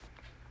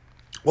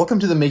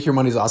Welcome to the Make Your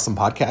Money's Awesome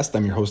podcast.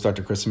 I'm your host,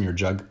 Dr. Chris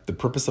Jug. The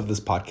purpose of this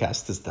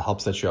podcast is to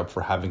help set you up for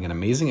having an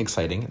amazing,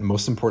 exciting, and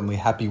most importantly,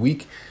 happy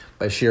week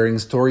by sharing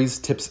stories,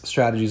 tips,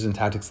 strategies, and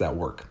tactics that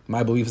work.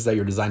 My belief is that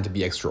you're designed to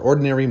be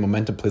extraordinary.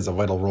 Momentum plays a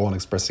vital role in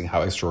expressing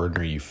how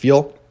extraordinary you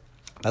feel.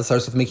 That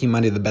starts with making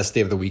Monday the best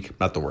day of the week,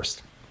 not the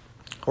worst.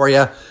 How are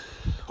ya?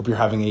 Hope you're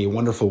having a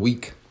wonderful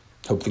week.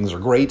 Hope things are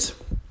great.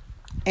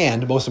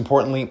 And most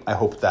importantly, I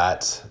hope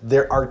that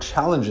there are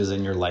challenges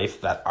in your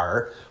life that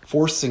are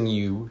forcing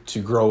you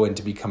to grow and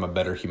to become a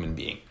better human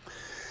being.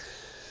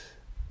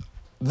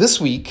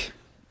 This week,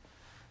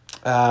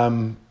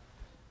 I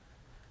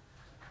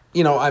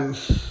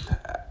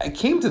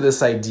came to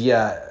this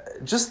idea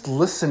just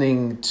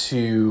listening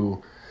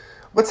to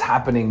what's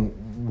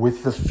happening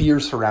with the fear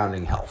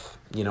surrounding health,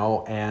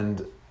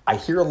 and I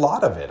hear a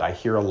lot of it. I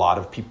hear a lot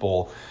of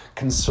people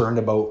concerned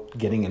about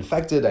getting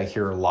infected. I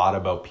hear a lot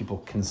about people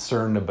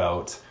concerned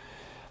about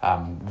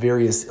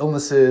various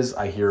illnesses.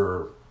 I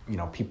hear,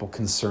 people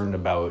concerned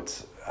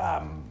about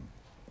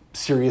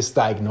serious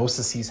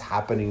diagnoses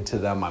happening to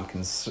them. I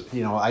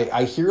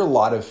hear a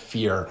lot of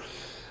fear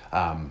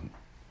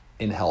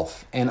in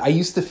health, and I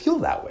used to feel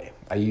that way.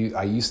 I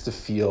used to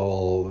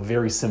feel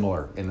very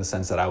similar in the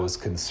sense that I was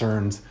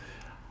concerned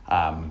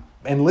and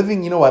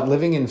living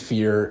in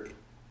fear.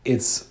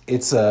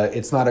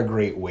 It's not a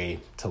great way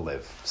to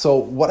live. So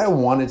what I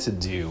wanted to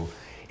do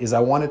is I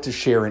wanted to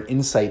share an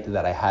insight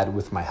that I had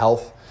with my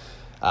health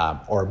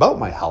or about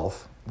my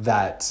health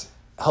that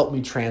helped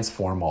me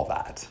transform all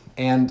that.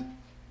 And,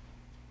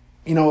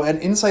 an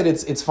insight,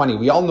 it's funny.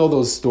 We all know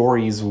those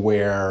stories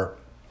where,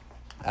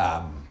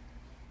 and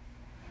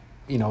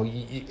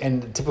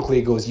typically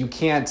it goes, you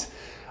can't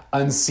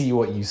unsee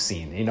what you've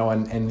seen,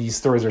 and these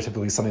stories are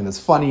typically something that's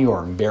funny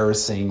or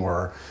embarrassing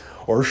or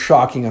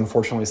shocking,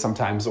 unfortunately,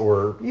 sometimes,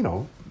 or,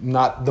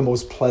 not the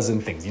most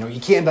pleasant things.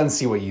 You can't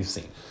unsee what you've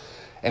seen.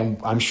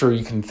 And I'm sure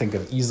you can think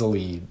of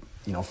easily,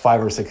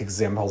 5 or 6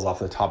 examples off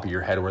the top of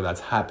your head where that's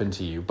happened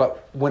to you.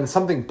 But when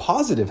something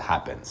positive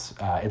happens,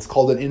 it's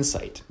called an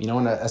insight.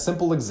 And a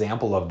simple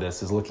example of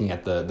this is looking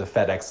at the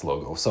FedEx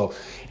logo. So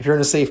if you're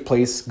in a safe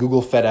place,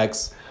 Google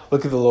FedEx,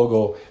 look at the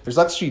logo. There's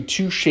actually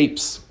 2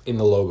 shapes in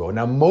the logo.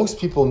 Now, most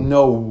people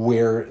know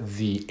where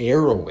the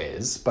arrow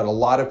is, but a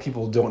lot of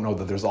people don't know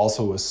that there's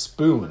also a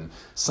spoon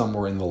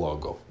somewhere in the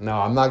logo.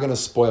 Now, I'm not going to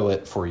spoil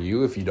it for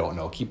you if you don't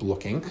know. Keep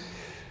looking.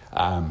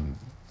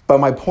 But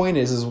my point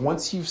is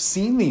once you've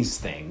seen these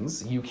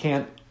things, you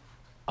can't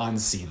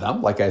unsee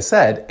them, like I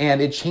said,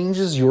 and it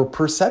changes your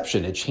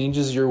perception. It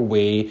changes your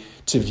way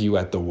to view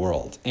at the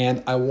world.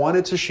 And I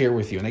wanted to share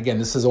with you, and again,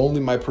 this is only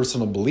my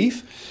personal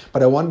belief,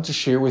 but I wanted to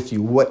share with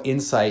you what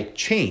insight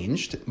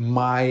changed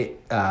my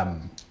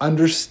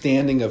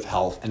understanding of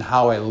health and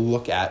how I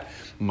look at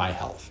my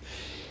health.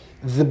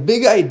 The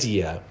big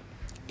idea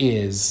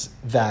is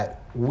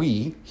that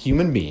we,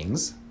 human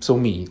beings, so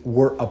me,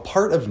 we're a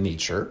part of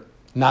nature,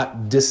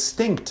 not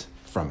distinct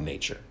from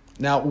nature.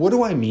 Now, what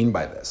do I mean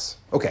by this?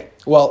 Okay,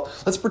 well,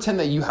 let's pretend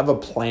that you have a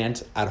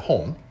plant at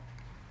home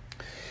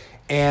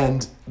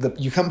and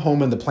you come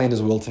home and the plant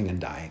is wilting and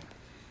dying.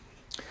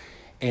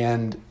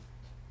 And,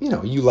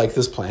 you like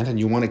this plant and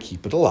you want to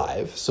keep it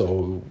alive.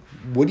 So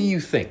what do you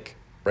think,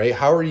 right?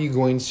 How are you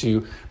going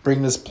to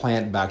bring this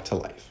plant back to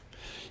life?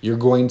 You're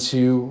going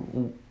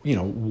to,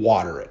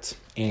 water it,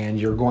 and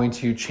you're going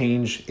to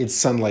change its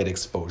sunlight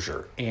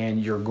exposure,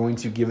 and you're going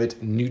to give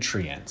it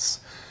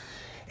nutrients.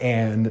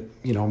 And,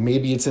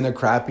 maybe it's in a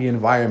crappy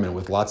environment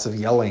with lots of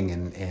yelling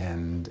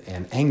and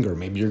anger.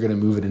 Maybe you're going to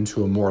move it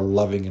into a more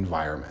loving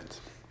environment.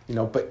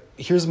 But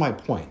here's my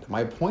point.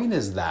 My point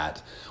is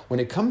that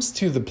when it comes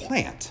to the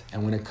plant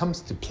and when it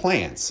comes to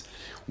plants,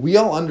 we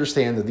all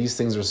understand that these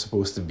things are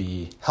supposed to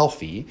be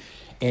healthy,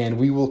 and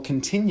we will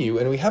continue,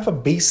 and we have a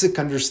basic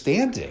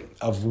understanding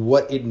of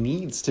what it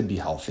needs to be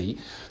healthy.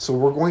 So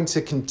we're going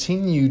to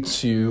continue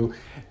to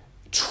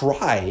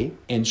try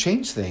and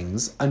change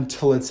things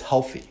until it's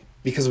healthy,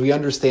 because we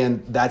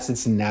understand that's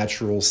its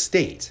natural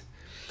state.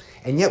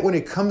 And yet when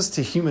it comes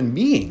to human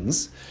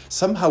beings,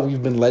 somehow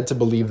we've been led to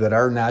believe that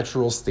our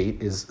natural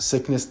state is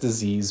sickness,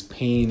 disease,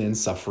 pain and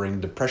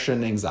suffering,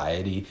 depression,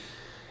 anxiety,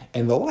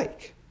 and the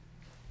like.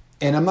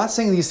 And I'm not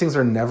saying these things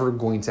are never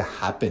going to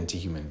happen to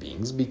human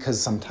beings,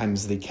 because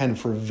sometimes they can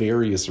for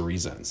various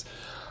reasons.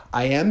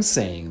 I am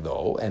saying,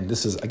 though, and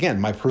this is, again,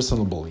 my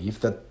personal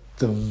belief, that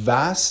the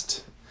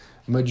vast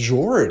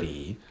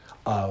majority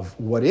of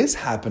what is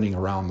happening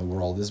around the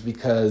world is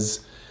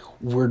because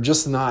we're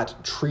just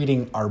not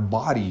treating our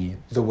body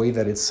the way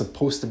that it's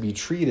supposed to be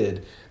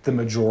treated the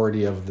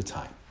majority of the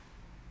time.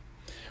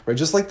 Right?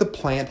 Just like the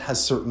plant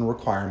has certain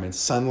requirements,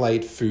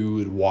 sunlight,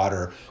 food,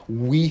 water,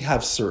 we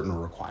have certain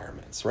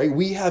requirements, right?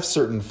 We have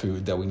certain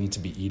food that we need to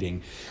be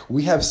eating.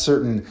 We have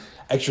certain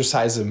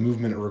exercise and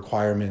movement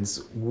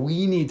requirements.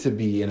 We need to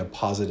be in a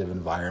positive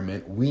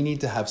environment. We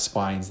need to have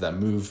spines that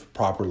move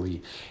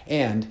properly.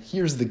 And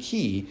here's the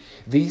key,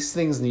 these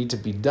things need to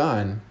be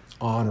done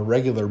on a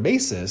regular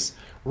basis,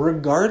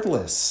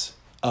 regardless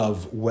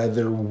of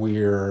whether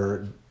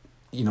we're,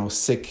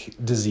 sick,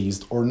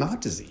 diseased, or not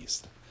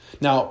diseased.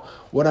 Now,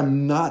 what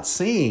I'm not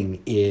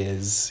saying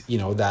is,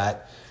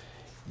 that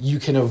you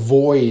can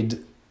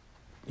avoid,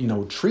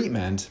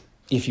 treatment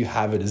if you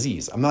have a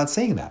disease. I'm not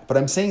saying that, but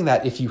I'm saying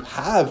that if you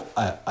have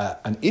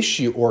an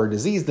issue or a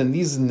disease, then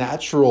these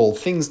natural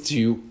things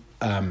to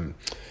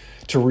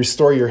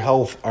restore your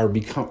health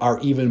are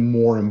even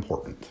more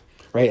important,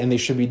 right? And they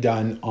should be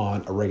done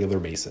on a regular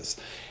basis.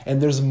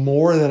 And there's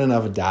more than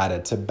enough data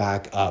to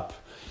back up,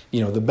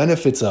 the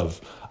benefits of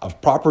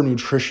proper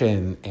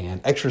nutrition and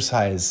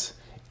exercise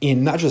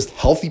in not just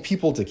healthy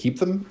people to keep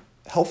them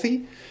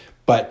healthy,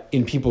 but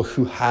in people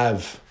who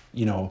have,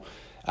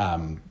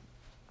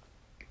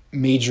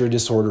 major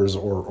disorders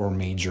or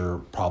major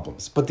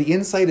problems. But the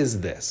insight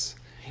is this.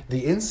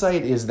 The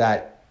insight is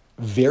that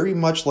very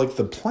much like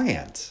the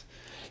plant,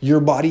 your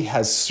body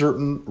has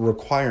certain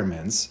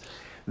requirements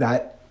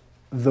that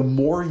the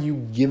more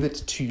you give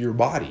it to your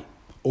body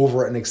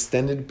over an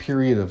extended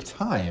period of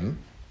time,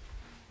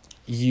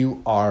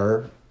 you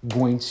are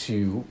going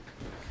to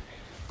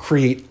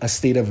create a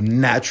state of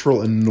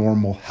natural and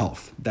normal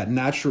health. That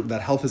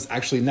health is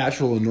actually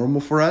natural and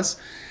normal for us,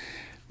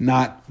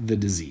 not the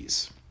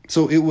disease.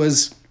 So it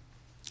was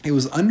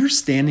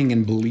understanding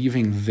and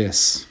believing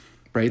this,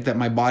 right? That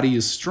my body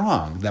is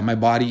strong, that my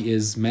body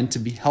is meant to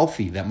be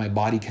healthy, that my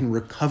body can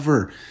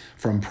recover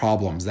from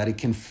problems, that it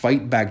can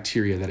fight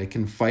bacteria, that it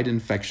can fight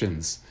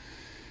infections,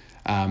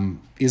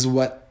 is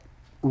what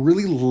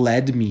really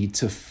led me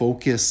to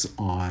focus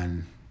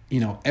on,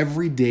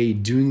 every day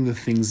doing the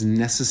things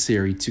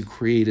necessary to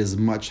create as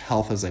much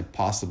health as I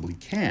possibly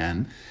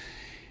can.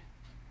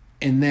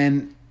 And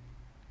then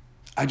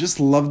I just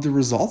love the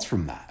results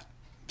from that.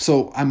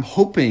 So I'm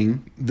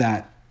hoping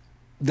that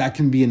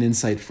can be an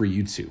insight for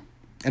you too.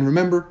 And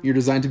remember, you're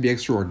designed to be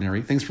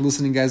extraordinary. Thanks for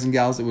listening, guys and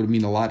gals. It would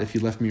mean a lot if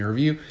you left me a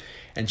review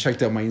and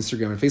checked out my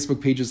Instagram and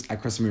Facebook pages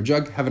at Kresimir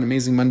Jug. Have an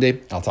amazing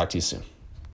Monday. I'll talk to you soon.